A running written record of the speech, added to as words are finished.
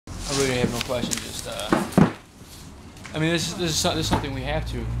really have no question. Just, I mean, this is something we have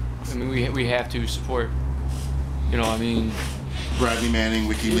to. I mean, we have to support. You know, I mean. Bradley Manning,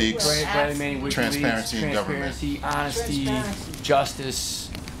 WikiLeaks. Bradley Manning, WikiLeaks. Transparency in government. Honesty, justice.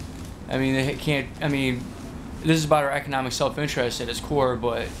 I mean, it can't. I mean, this is about our economic self-interest at its core,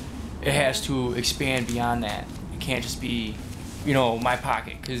 but it has to expand beyond that. It can't just be, you know, my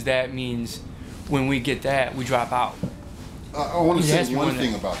pocket, because that means when we get that, we drop out. I want to say one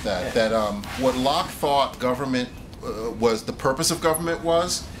thing about that. Yeah. That what Locke thought government was, the purpose of government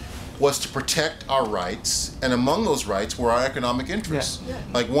was to protect our rights, and among those rights were our economic interests. Yeah.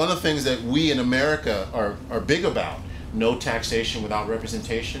 Like one of the things that we in America are big about, no taxation without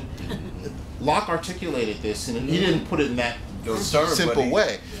representation. Locke articulated this, and he didn't put it in that simple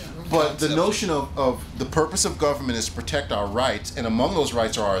way. But the notion of the purpose of government is to protect our rights, and among those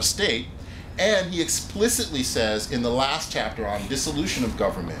rights are our estate. And he explicitly says in the last chapter on dissolution of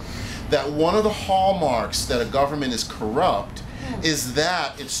government that one of the hallmarks that a government is corrupt is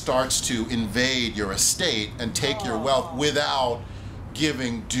that it starts to invade your estate and take your wealth without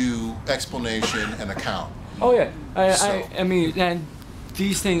giving due explanation and account. Oh yeah, I mean, and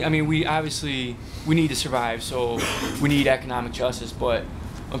these things, I mean, we need to survive, so we need economic justice, but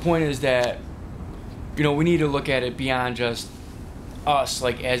my point is that, you know, we need to look at it beyond just us,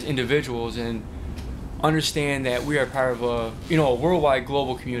 like as individuals, and understand that we are part of a, you know, a worldwide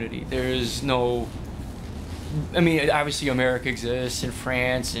global community. There is no, I mean, obviously America exists and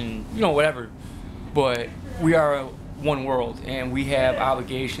France and, you know, whatever, but we are one world, and we have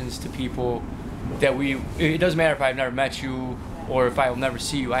obligations to people that it doesn't matter if I've never met you or if I will never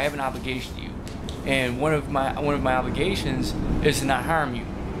see you, I have an obligation to you. And one of my obligations is to not harm you.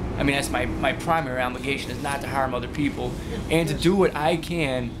 I mean, that's my primary obligation, is not to harm other people, and to do what I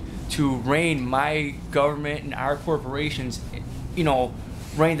can to rein my government and our corporations, you know,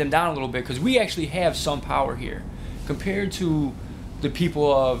 rein them down a little bit, because we actually have some power here compared to the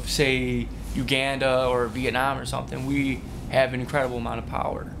people of, say, Uganda or Vietnam or something. We have an incredible amount of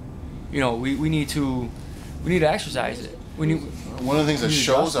power. You know, we need to exercise it. One of the things that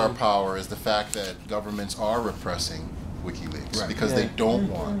shows our power is the fact that governments are repressing WikiLeaks because they don't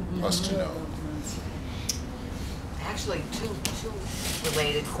want us to know. Actually, two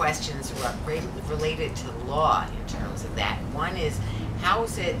related questions related to law in terms of that. One is, how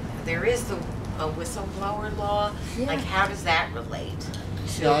is it, there is a whistleblower law, like how does that relate?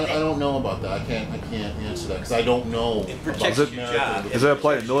 Yeah, I don't know about that. I can't answer that because I don't know. It protects your job. Does that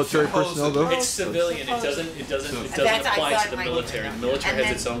apply to military personnel though? It's civilian. It doesn't apply to the military. The military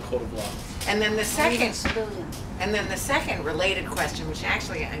has its own code of law. And then the second related question, which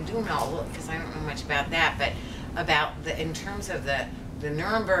actually I do know because I don't know much about that, but about in terms of the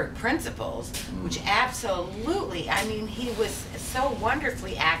Nuremberg principles, which absolutely, I mean, he was so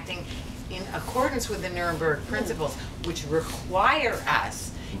wonderfully acting in accordance with the Nuremberg principles, which require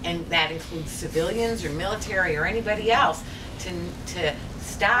us, and that includes civilians or military or anybody else, to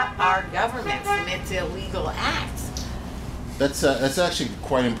stop our government from its illegal acts. That's actually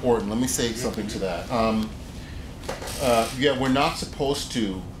quite important. Let me say something to that. Yeah, we're not supposed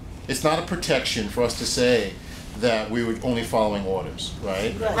to. It's not a protection for us to say that we were only following orders,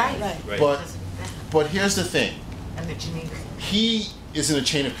 right? Right. But here's the thing. And the Geneva. He is in a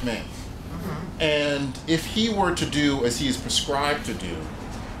chain of command. And if he were to do as he is prescribed to do,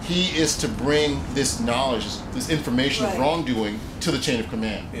 he is to bring this knowledge, this information of wrongdoing to the chain of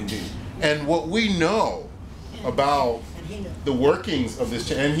command. Indeed. And what we know about the workings of this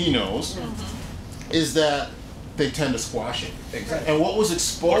chain, and he knows, is that they tend to squash it. Exactly. And what was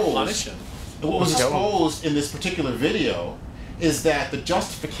exposed, or punish him. What was exposed in this particular video is that the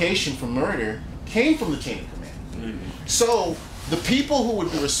justification for murder came from the chain of command. So the people who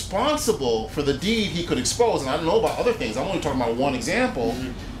would be responsible for the deed he could expose, and I don't know about other things, I'm only talking about one example,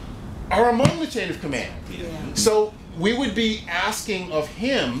 are among the chain of command. So we would be asking of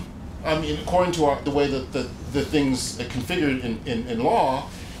him, I mean, according to the way that the things are configured in law,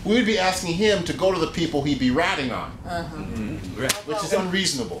 we would be asking him to go to the people he'd be ratting on, which is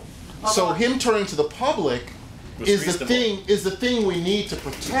unreasonable. So him turning to the public is the thing we need to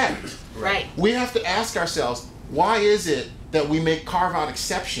protect. Right. We have to ask ourselves, why is it that we carve out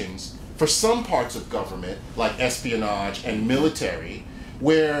exceptions for some parts of government, like espionage and military,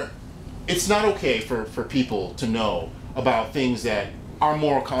 where it's not okay for people to know about things that our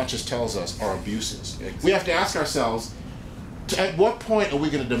moral conscience tells us are abuses. Exactly. We have to ask ourselves, at what point are we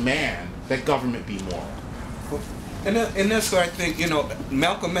going to demand that government be moral? And that's why I think,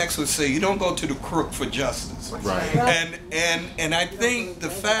 Malcolm X would say, you don't go to the crook for justice. Right. And I think the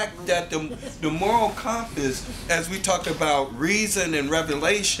fact that the moral compass, as we talked about reason and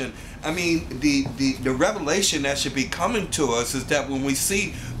revelation, I mean, the revelation that should be coming to us is that when we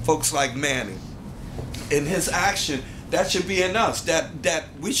see folks like Manning in his action, that should be in us, that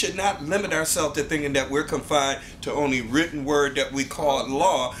we should not limit ourselves to thinking that we're confined to only written word that we call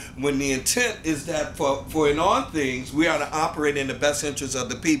law, when the intent is that for in all things, we are to operate in the best interest of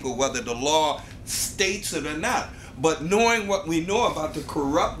the people, whether the law states it or not. But knowing what we know about the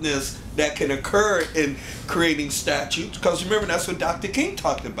corruptness that can occur in creating statutes, because remember, that's what Dr. King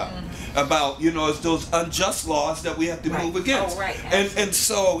talked about, it's those unjust laws that we have to move against. Oh, right. And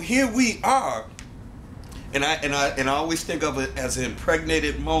so here we are. And I always think of it as an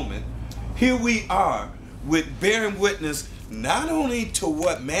impregnated moment. Here we are with bearing witness not only to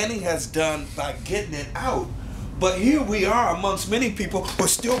what Manning has done by getting it out, but here we are amongst many people who are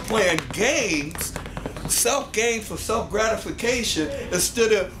still playing games, self-gain for self-gratification,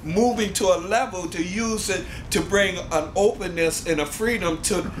 instead of moving to a level to use it to bring an openness and a freedom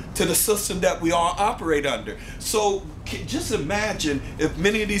to the system that we all operate under. So just imagine if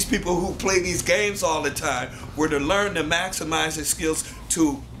many of these people who play these games all the time were to learn to maximize their skills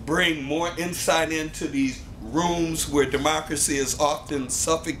to bring more insight into these rooms where democracy is often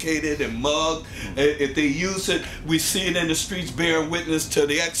suffocated and mugged. If they use it, we see it in the streets bearing witness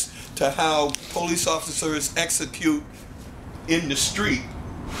to how police officers execute in the street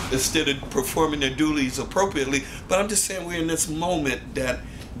instead of performing their duties appropriately. But I'm just saying we're in this moment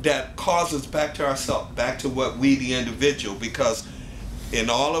that calls us back to ourselves, back to what we, the individual, because in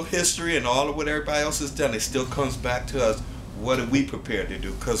all of history and all of what everybody else has done, it still comes back to us. What are we prepared to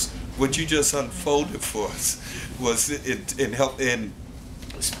do? Because what you just unfolded for us was in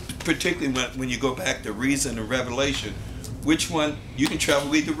particularly when you go back to reason and revelation, which one you can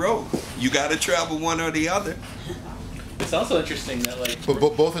travel either road. You got to travel one or the other. It's also interesting that but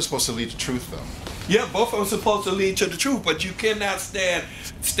both are supposed to lead to truth, though. Yeah, both of them are supposed to lead to the truth, but you cannot stand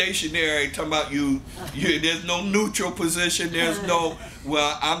stationary talking about you there's no neutral position, there's no,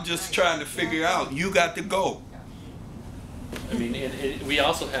 well, I'm just trying to figure out. You got to go. I mean, we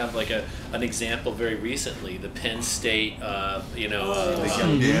also have an example very recently, the Penn State, the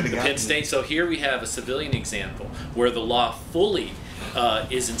Penn State. So here we have a civilian example where the law fully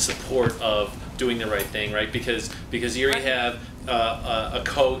is in support of doing the right thing, right? Because here you have a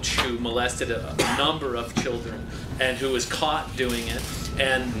coach who molested a number of children and who was caught doing it.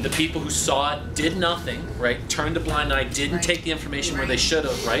 And the people who saw it did nothing, right? Turned a blind eye, didn't take the information where they should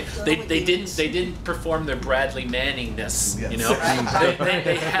have, right? They didn't perform their Bradley Manningness,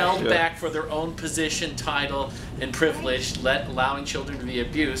 They held back for their own position, title, and privilege, allowing children to be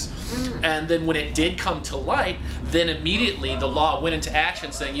abused. And then when it did come to light, then immediately the law went into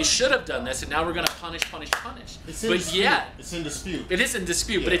action saying you should have done this, and now we're going to punish. It's in dispute. It's in dispute. It is in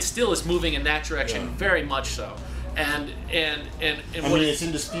dispute, but it still is moving in that direction, very much so. And I mean, it's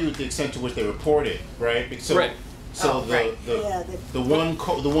in dispute the extent to which they report it, right? So, right. So the one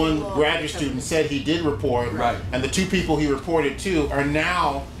graduate student said he did report, right, and the two people he reported to are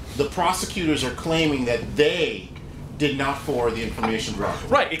now, the prosecutors are claiming that they did not forward the information properly.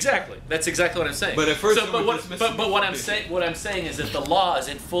 Right, exactly. That's exactly what I'm saying. But at first, what I'm saying is that the law is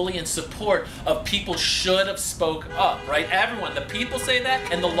fully in support of people should have spoke up, right? Everyone, the people say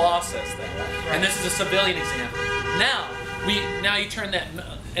that, and the law says that. And this is a civilian example. Now you turn that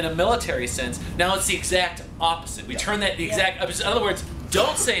in a military sense. Now it's the exact opposite. We turn that the exact opposite. In other words,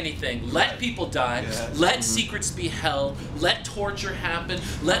 don't say anything. Let people die. Let secrets be held. Let torture happen.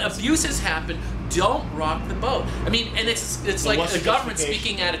 Let abuses happen. Don't rock the boat. I mean, and it's like the government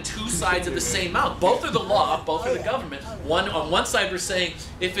speaking out of two sides of the same mouth. Both are the law. Both are the government. On one side, we're saying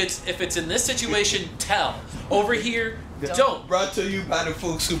if it's in this situation, tell. Over here, don't. Brought to you by the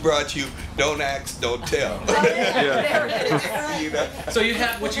folks who brought you. Don't ask, don't tell. So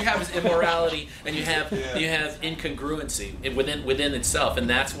what you have is immorality, and you have incongruency within itself, and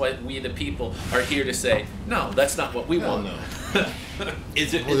that's why we the people are here to say, no, that's not what we want.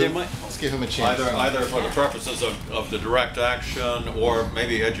 Let's give him a chance. Either for the purposes of the direct action or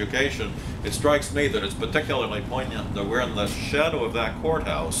maybe education, it strikes me that it's particularly poignant that we're in the shadow of that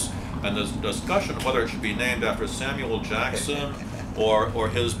courthouse, and there's discussion of whether it should be named after Samuel Jackson or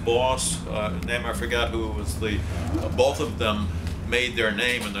his boss, name I forget, who was both of them made their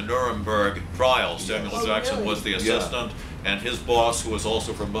name in the Nuremberg trial. Samuel Jackson was the assistant, and his boss, who was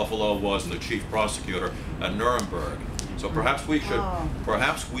also from Buffalo, was the chief prosecutor at Nuremberg. So perhaps we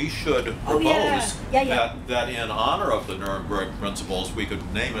should propose that in honor of the Nuremberg principles, we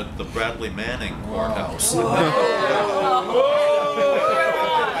could name it the Bradley Manning Courthouse. On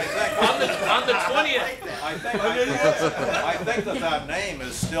the 20th. I think that name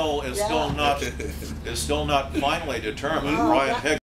is still not finally determined. Brian Higgs